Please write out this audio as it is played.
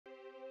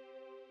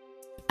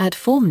At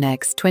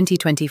Formnext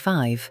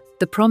 2025,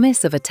 the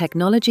promise of a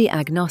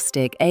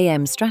technology-agnostic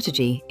AM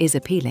strategy is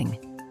appealing.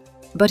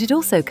 But it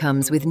also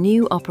comes with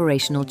new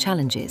operational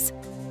challenges.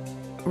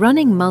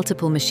 Running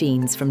multiple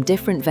machines from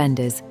different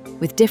vendors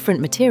with different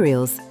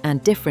materials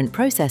and different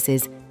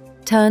processes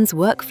turns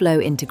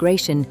workflow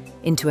integration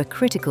into a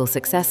critical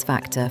success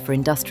factor for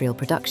industrial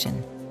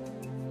production.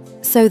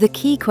 So the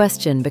key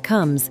question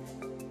becomes,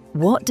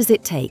 what does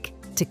it take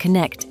to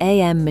connect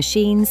AM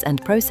machines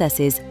and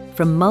processes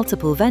from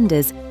multiple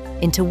vendors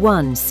into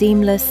one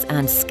seamless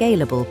and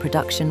scalable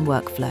production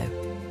workflow?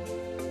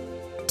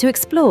 To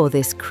explore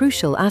this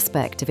crucial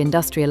aspect of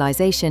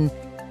industrialization,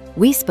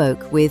 we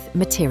spoke with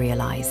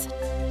Materialise.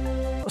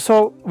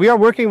 So we are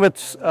working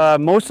with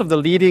most of the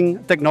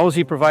leading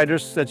technology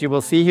providers that you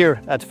will see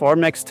here at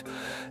Formnext,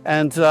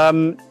 and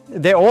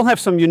they all have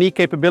some unique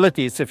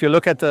capabilities if you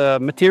look at the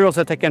materials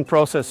that they can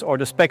process or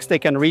the specs they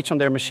can reach on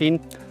their machine.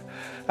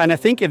 And I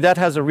think if that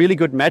has a really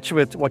good match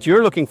with what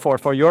you're looking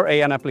for your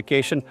AM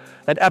application,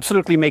 that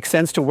absolutely makes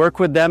sense to work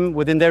with them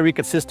within their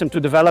ecosystem to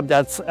develop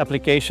that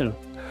application.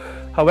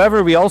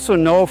 However, we also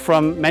know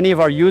from many of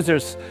our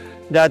users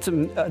that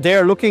they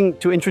are looking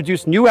to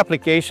introduce new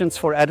applications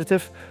for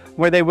additive,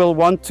 where they will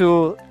want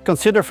to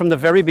consider from the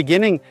very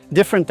beginning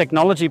different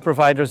technology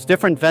providers,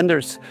 different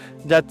vendors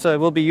that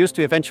will be used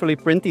to eventually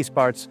print these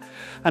parts.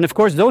 And of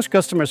course, those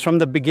customers from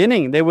the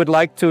beginning, they would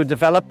like to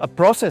develop a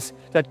process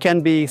that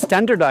can be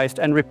standardized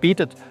and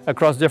repeated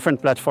across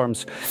different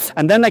platforms.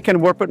 And then they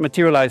can work with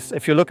Materialise.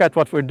 If you look at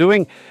what we're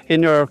doing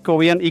in your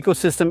Korean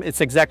ecosystem,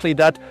 it's exactly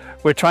that.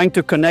 We're trying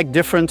to connect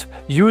different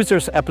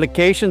users,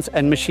 applications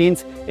and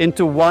machines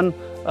into one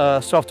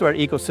software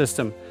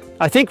ecosystem.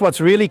 I think what's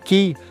really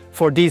key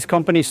for these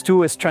companies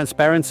too is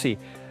transparency.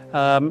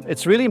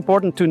 It's really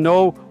important to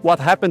know what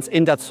happens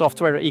in that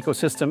software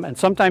ecosystem. And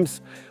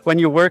sometimes when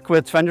you work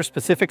with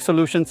vendor-specific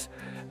solutions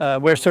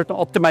where certain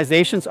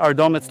optimizations are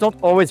done, it's not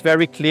always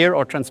very clear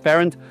or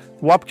transparent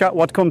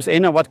what comes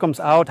in and what comes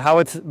out, how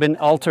it's been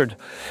altered.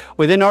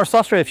 Within our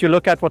software, if you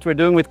look at what we're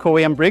doing with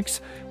CO-AM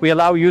Bricks, we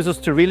allow users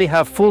to really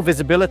have full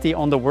visibility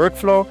on the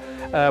workflow,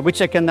 which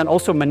they can then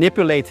also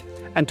manipulate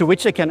and to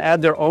which they can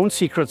add their own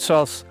secret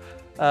sauce.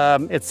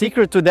 It's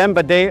secret to them,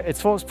 but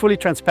it's fully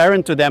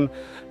transparent to them.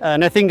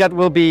 And I think that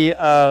will be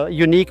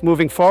unique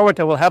moving forward.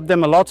 It will help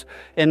them a lot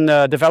in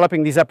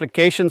developing these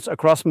applications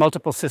across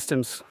multiple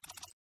systems.